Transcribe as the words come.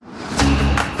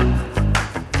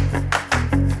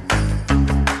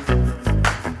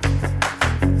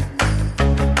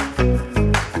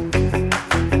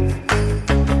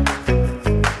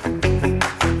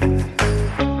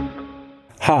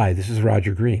Hi, this is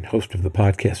Roger Green, host of the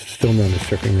podcast, still known as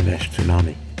Surfing the NASH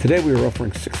Tsunami. Today we are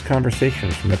offering 6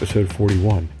 conversations from episode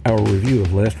 41, our review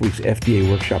of last week's FDA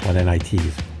workshop on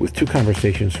NITs, with 2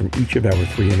 conversations from each of our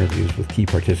 3 interviews with key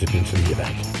participants in the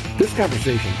event. This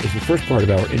conversation is the first part of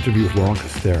our interview with Laurent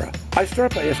Castera. I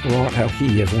start by asking Laurent how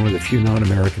he, as one of the few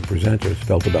non-American presenters,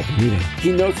 felt about the meeting.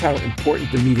 He notes how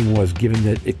important the meeting was given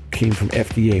that it came from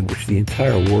FDA, which the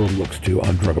entire world looks to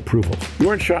on drug approvals.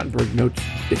 Laurent Schattenberg notes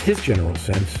that his general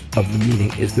sense of the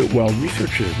meeting is that while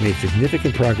researchers made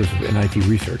significant progress with NIT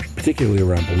research, particularly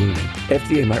around ballooning,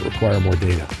 FDA might require more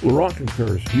data. Laurent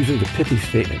concurs, using the pithy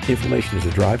statement, inflammation is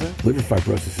a driver, liver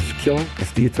fibrosis is a killer, and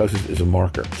steatosis is a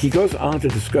marker. He goes on to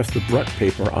discuss the Brunt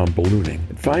paper on ballooning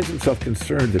and finds himself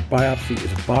concerned that biopsy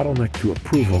is a bottleneck to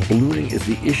approval. Ballooning is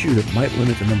the issue that might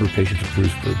limit the number of patients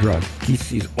approved for a drug. He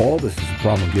sees all this as a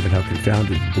problem given how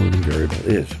confounded the ballooning variable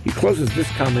is. He closes this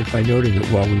comment by noting that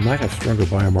while we might have stronger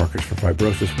biomarkers for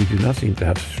fibrosis, we do not seem to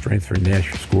have strength for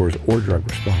NASH scores or drug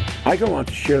response. I go on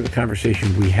to share the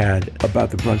conversation we had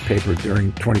about the Brunt paper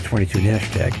during 2022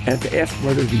 NASH Tag and to ask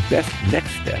whether the best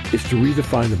next step is to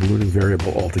redefine the ballooning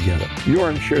variable altogether.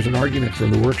 Laurent shares an argument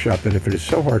from the workshop that if it is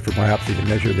so hard for biopsy to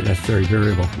measure the necessary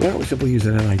variable, why don't we simply use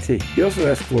an NIT? He also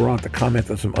asked Laurent to comment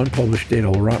on some unpublished data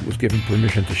Laurent was given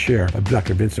permission to share by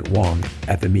Dr. Vincent Wong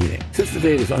at the meeting. Since the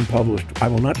data is unpublished, I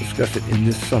will not discuss it in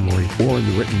this summary or in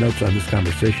the written notes on this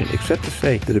conversation, except to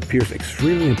say that it appears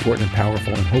extremely important and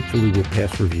powerful and hopefully will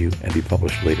pass review and be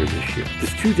published later this year.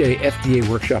 This 2-day FDA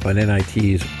workshop on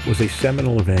NITs was a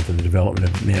seminal event in the development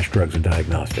of NASH drugs and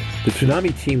diagnostics. The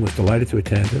Tsunami team was delighted to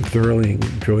attend and thoroughly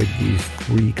enjoyed these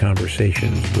 3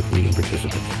 conversations with meeting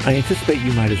participants. I anticipate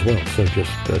you might as well, so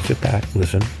just sit back,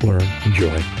 listen, learn,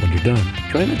 enjoy. When you're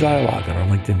done, join the dialogue on our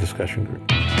LinkedIn discussion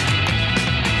group.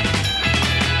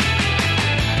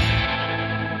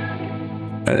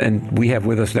 And we have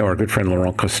with us now our good friend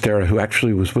Laurent Castera, who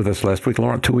actually was with us last week.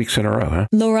 Laurent, 2 weeks in a row, huh?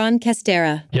 Laurent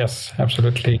Castera. Yes,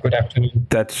 absolutely. Good afternoon.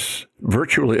 That's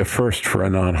virtually a first for a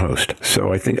non-host.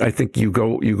 So I think you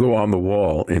go on the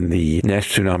wall in the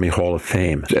NASH Tsunami Hall of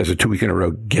Fame as a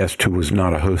 2-week-in-a-row guest who was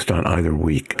not a host on either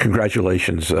week.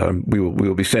 Congratulations. We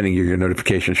will be sending you your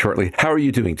notification shortly. How are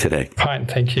you doing today? Fine,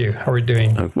 thank you. How are you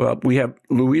doing? Well, we have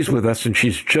Louise with us, and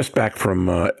she's just back from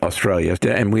Australia.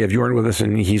 And we have Jorn with us,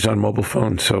 and he's on mobile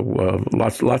phone. So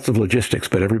lots of logistics,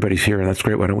 but everybody's here, and that's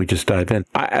great. Why don't we just dive in?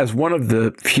 As one of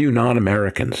the few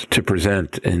non-Americans to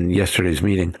present in yesterday's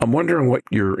meeting, I'm wondering what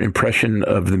your impression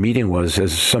of the meeting was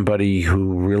as somebody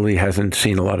who really hasn't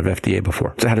seen a lot of FDA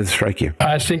before. So how did it strike you?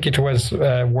 I think it was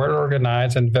well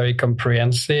organized and very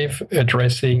comprehensive,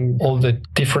 addressing all the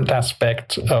different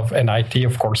aspects of NIT,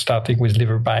 of course, starting with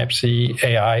liver biopsy,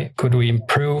 AI. Could we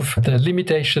improve the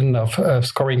limitation of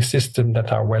scoring systems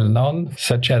that are well known,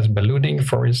 such as ballooning,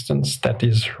 for instance, that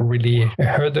is really a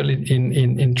hurdle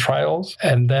in trials.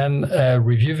 And then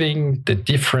reviewing the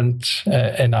different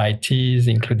NITs,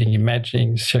 including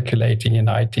imaging, circulating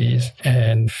NITs,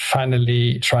 and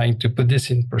finally trying to put this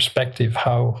in perspective,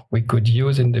 how we could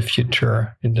use in the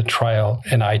future in the trial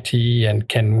NIT, and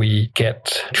can we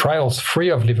get trials free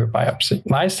of liver biopsy.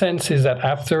 My sense is that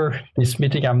after this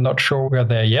meeting, I'm not sure we're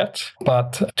there yet,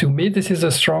 but to me, this is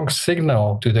a strong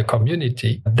signal to the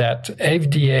community that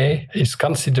FDA is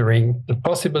considering the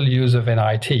possible use of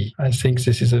NIT. I think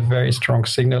this is a very strong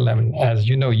signal. And as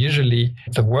you know, usually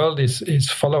the world is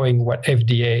following what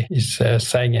FDA is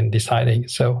saying and deciding.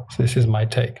 So this is my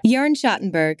take. Jorn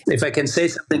Schattenberg. If I can say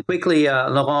something quickly,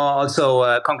 Laurent,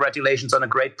 also congratulations on a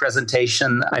great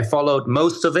presentation. I followed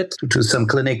most of it. To some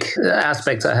clinic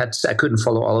aspects, I couldn't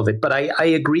follow all of it. But I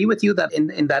agree with you that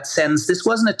in that sense, this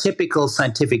wasn't a typical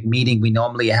scientific meeting we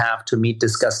normally have to meet,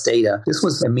 discuss data. This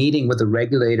was a meeting with the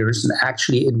regulators, and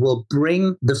actually it will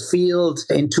bring the field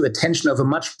into attention of a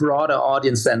much broader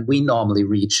audience than we normally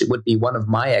reach. It would be one of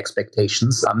my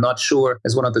expectations. I'm not sure,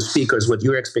 as one of the speakers, what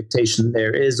your expectation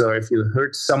there is, or if you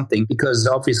heard something, because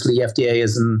obviously FDA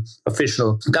is an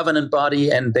official governance body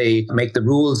and they make the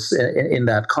rules in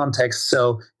that context.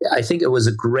 So I think it was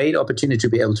a great opportunity to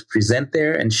be able to present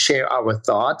there and share our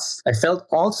thoughts. I felt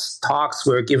all talks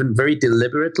were given very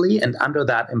deliberately and under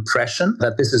that impression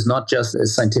that this is not just a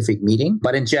scientific meeting,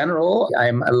 but in general,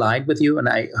 I'm aligned with you. And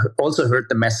I also heard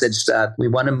the message that we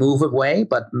want to move away,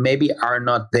 but maybe are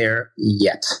not there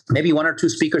yet. Maybe 1 or 2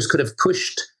 speakers could have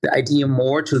pushed the idea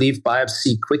more to leave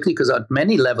biopsy quickly, because at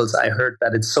many levels I heard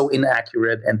that it's so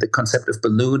inaccurate and the concept of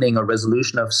ballooning or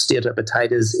resolution of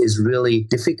steatohepatitis is really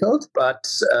difficult. But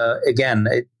again,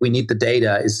 we need the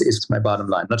data is my bottom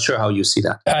line. Not sure how you see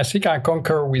that. I think I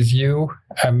concur with you.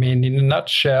 I mean, in a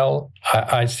nutshell,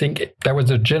 I think there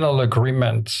was a general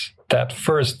agreement that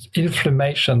first,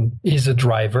 inflammation is a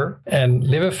driver and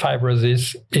liver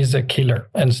fibrosis is a killer,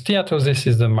 and steatosis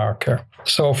is the marker.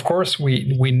 So, of course,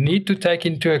 we need to take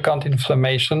into account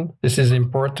inflammation. This is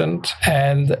important.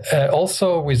 And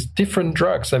also with different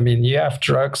drugs. I mean, you have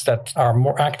drugs that are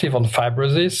more active on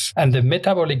fibrosis, and the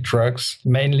metabolic drugs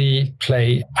mainly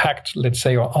act, let's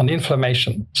say, on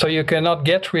inflammation. So you cannot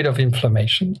get rid of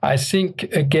inflammation. I think,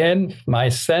 again, my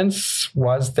sense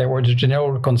was there was a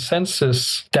general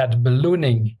consensus that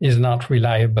ballooning is not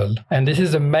reliable. And this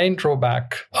is the main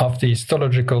drawback of the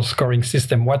histological scoring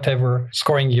system, whatever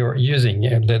scoring you're using.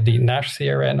 The NASH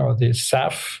CRN or the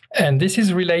SAF. And this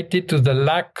is related to the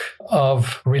lack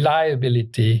of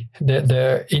reliability,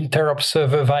 the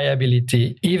inter-observer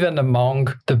viability, even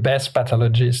among the best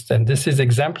pathologists. And this is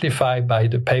exemplified by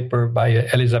the paper by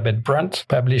Elizabeth Brunt,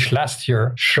 published last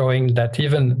year, showing that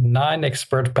even 9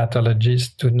 expert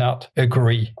pathologists do not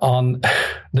agree on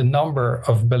the number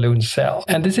of balloon cells.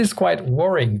 And this is quite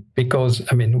worrying because,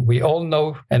 I mean, we all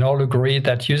know and all agree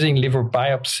that using liver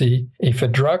biopsy, if a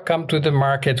drug comes to the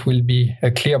market, will be a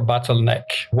clear bottleneck.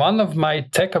 One of my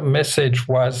take-home message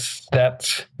was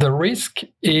that the risk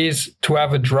is to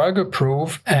have a drug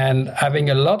approved and having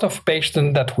a lot of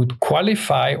patients that would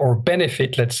qualify or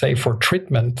benefit, let's say, for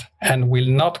treatment and will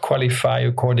not qualify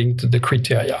according to the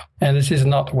criteria. And this is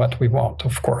not what we want,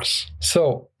 of course.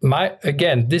 So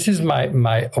this is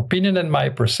my opinion and my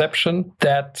perception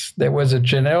that there was a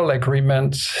general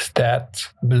agreement that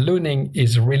ballooning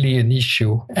is really an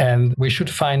issue and we should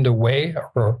find a way,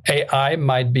 or AI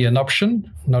might be an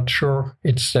option. Not sure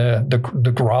it's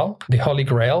the grail, the holy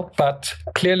grail, but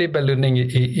clearly ballooning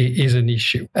is an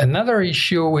issue. Another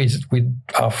issue is we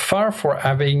are far from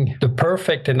having the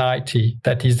perfect NIT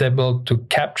that is able to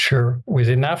capture with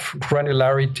enough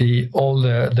granularity all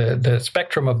the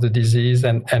spectrum of the disease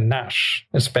and NASH,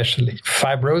 especially.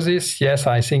 Fibrosis, yes,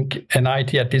 I think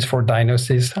NIT, at least for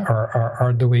diagnosis,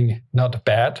 are doing not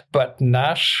bad. But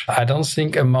NASH, I don't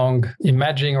think among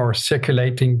imaging or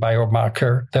circulating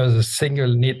biomarker, there's a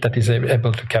single NIT that is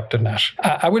able to capture NASH.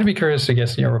 I would be curious to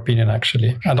get your opinion,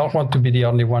 actually. I don't want to be the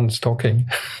only one talking.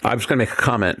 I was going to make a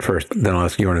comment first, then I'll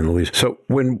ask Jorn and Louise. So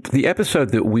when the episode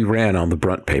that we ran on the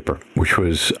Brunt paper, which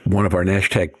was one of our NASH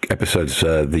Tech episodes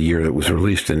the year it was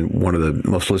released and one of the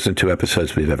most listened to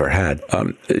episodes we've ever had,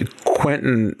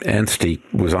 Quentin Anstey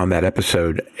was on that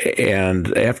episode,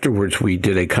 and afterwards we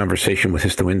did a conversation with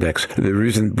HistoIndex. The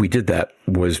reason we did that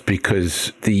was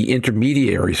because the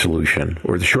intermediary solution,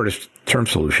 or the shortest term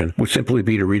solution, would simply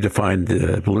be to redefine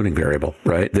the ballooning variable,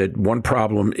 right? That one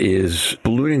problem is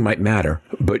ballooning might matter,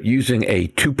 but using a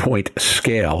 2-point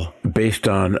scale based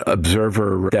on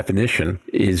observer definition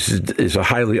is a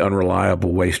highly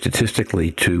unreliable way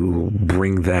statistically to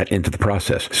bring that into the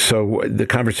process. So the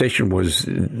conversation was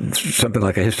something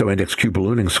like a HistoIndex Q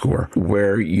ballooning score,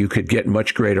 where you could get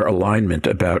much greater alignment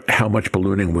about how much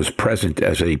ballooning was present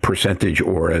as a percentage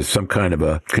or as some kind of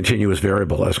a continuous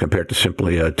variable as compared to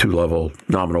simply a 2-level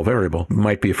nominal variable,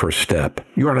 might be a first step.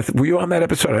 Were you on that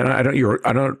episode? I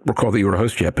don't recall that you were a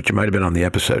host yet, but you might have been on the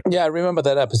episode. Yeah, I remember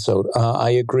that episode.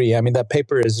 I agree. I mean, that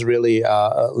paper is really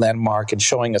a landmark in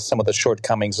showing us some of the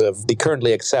shortcomings of the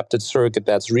currently accepted surrogate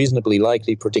that's reasonably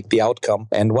likely to predict the outcome.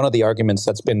 And one of the arguments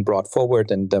that's been brought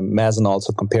forward, and Mazen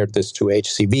also compared this to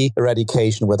HCV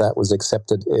eradication, where that was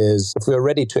accepted, is if we're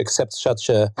ready to accept such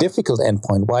a difficult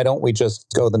endpoint, why don't we just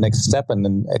go the next step and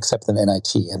then accept an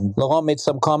NIT? And Laurent made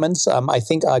some comments. I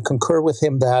think I concur with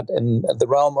him that in the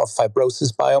realm of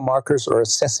fibrosis biomarkers or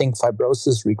assessing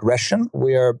fibrosis regression,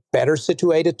 we are better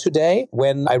situated today.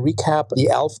 When I recap the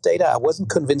ELF data, I wasn't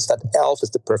convinced that ELF is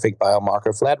the perfect biomarker.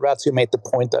 Vlad Ratio made the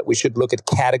point that we should look at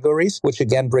categories, which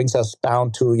again brings us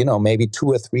down to, maybe 2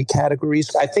 or 3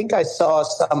 categories. I think I saw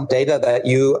some data that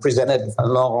you presented,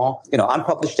 Laurent,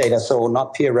 unpublished data, so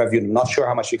not peer-reviewed. I'm not sure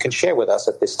how much you can share with us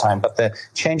at this time, but the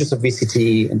changes of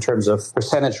VCTE in terms of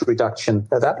percentage reduction,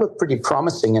 that looked pretty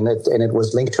promising, and it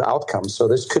was linked to outcomes. So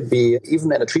this could be,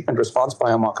 even in a treatment response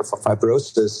biomarker for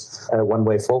fibrosis, one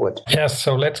way forward. Yes,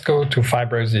 so let's go to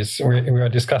fibrosis. We are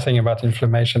discussing about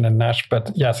inflammation and NASH,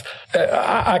 but yes,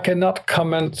 I cannot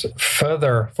comment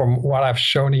further from what I've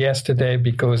shown yesterday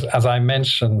because, as I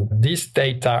mentioned, these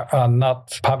data are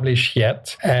not published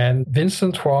yet. And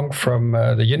Vincent Wong from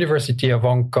the University of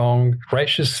Hong Kong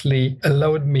graciously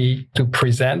allowed me to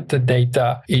present the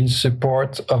data in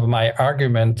support of my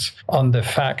argument agreement on the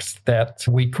fact that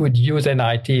we could use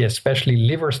NIT, especially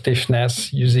liver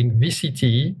stiffness, using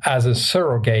VCTE as a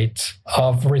surrogate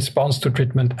of response to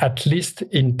treatment, at least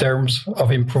in terms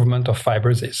of improvement of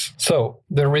fibrosis. So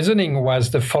the reasoning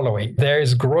was the following. There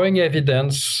is growing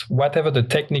evidence, whatever the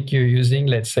technique you're using,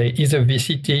 let's say, is a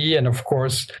VCTE, and of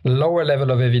course, lower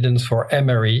level of evidence for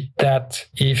MRE, that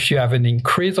if you have an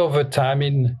increase over time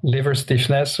in liver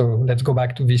stiffness, so let's go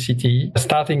back to VCTE,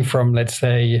 starting from, let's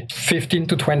say, 15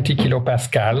 to 20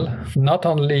 kilopascal, not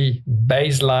only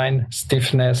baseline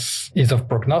stiffness is of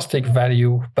prognostic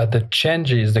value, but the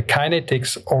changes, the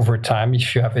kinetics over time,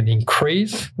 if you have an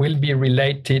increase, will be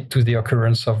related to the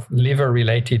occurrence of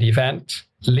liver-related event,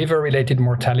 liver-related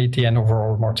mortality, and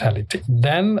overall mortality.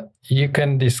 Then you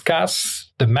can discuss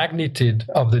the magnitude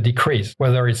of the decrease,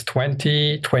 whether it's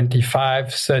 20, 25,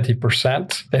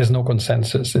 30%. There's no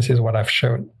consensus. This is what I've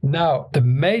shown. Now, the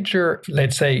major,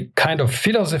 let's say, kind of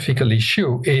philosophical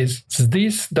issue is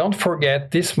this, don't forget,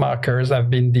 these markers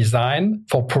have been designed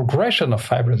for progression of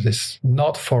fibrosis,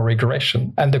 not for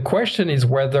regression. And the question is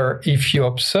whether if you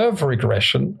observe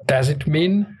regression, does it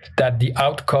mean that the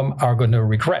outcome are going to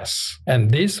regress? And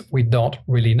this we don't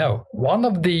really know. One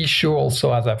of the issues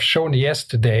also, as I've shown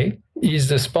yesterday, is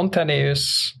the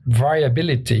spontaneous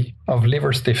variability of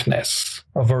liver stiffness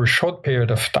over a short period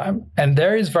of time. And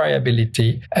there is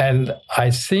variability. And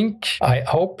I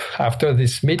hope after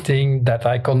this meeting that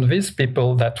I convince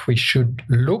people that we should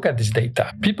look at this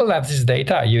data. People have this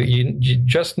data. You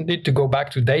just need to go back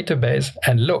to database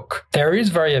and look. There is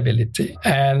variability.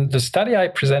 And the study I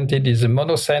presented is a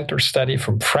monocenter study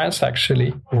from France,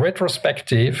 actually,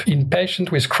 retrospective in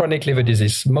patients with chronic liver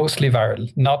disease, mostly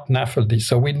viral, not NAFLD.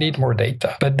 So we need more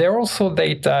data. But there are also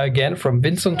data, again, from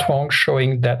Vincent Wong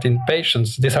showing that in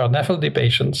patients, these are NAFLD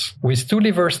patients, with 2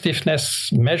 liver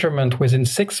stiffness measurement within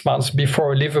 6 months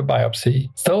before a liver biopsy,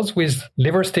 those with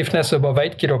liver stiffness above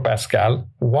 8 kilopascal,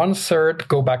 1/3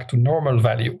 go back to normal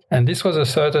value. And this was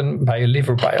ascertained by a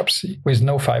liver biopsy with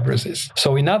no fibrosis.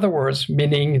 So in other words,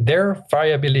 meaning their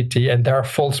variability and their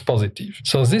false positive.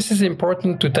 So this is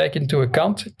important to take into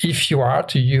account if you are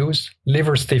to use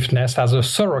liver stiffness as a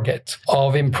surrogate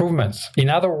of improvements. In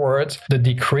other words, the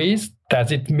decrease,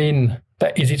 does it mean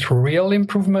that is it real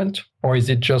improvement or is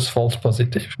it just false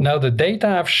positive? Now, the data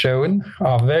I've shown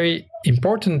are very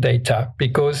important data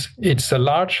because it's a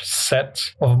large set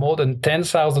of more than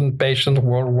 10,000 patients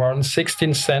worldwide,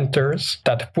 16 centers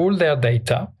that pool their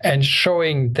data and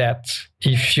showing that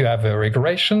if you have a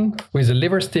regression with a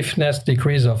liver stiffness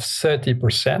decrease of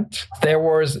 30%, there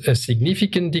was a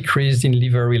significant decrease in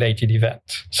liver-related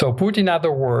events. So put in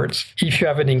other words, if you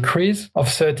have an increase of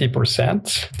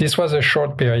 30%, this was a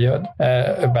short period,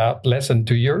 about less than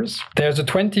 2 years, there's a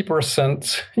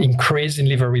 20% increase in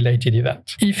liver-related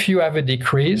events. If you have a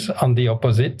decrease on the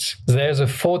opposite, there's a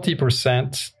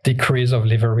 40% decrease of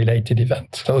liver-related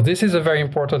events. So this is a very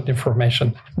important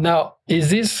information. Now, is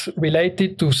this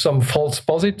related to some false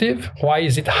positive? Why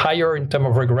is it higher in terms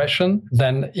of regression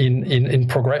than in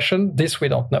progression? This we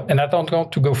don't know. And I don't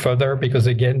want to go further because,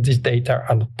 again, these data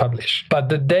are not published. But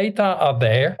the data are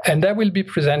there and they will be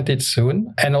presented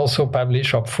soon and also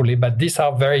published, hopefully. But these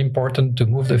are very important to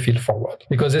move the field forward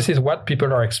because this is what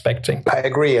people are expecting. I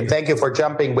agree. And thank you for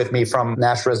jumping with me from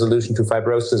NASH resolution to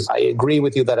fibrosis. I agree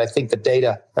with you that I think the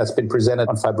data that's been presented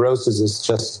on fibrosis is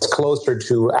just closer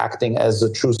to acting as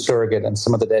a true surrogate. And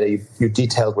some of the data you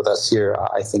detailed with us here,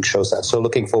 I think, shows that. So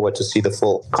looking forward to see the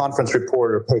full conference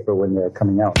report or paper when they're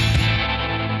coming out.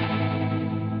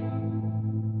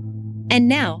 And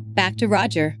now, back to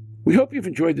Roger. We hope you've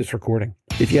enjoyed this recording.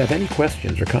 If you have any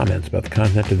questions or comments about the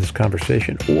content of this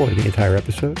conversation or the entire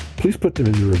episode, please put them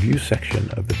in the review section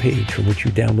of the page from which you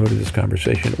downloaded this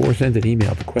conversation or send an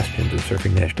email to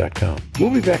questions@surfingnash.com. We'll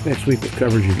be back next week with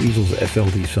coverage of EASL's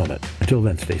SLD Summit. Until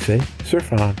then, stay safe,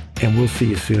 surf on, and we'll see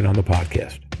you soon on the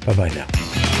podcast. Bye-bye now.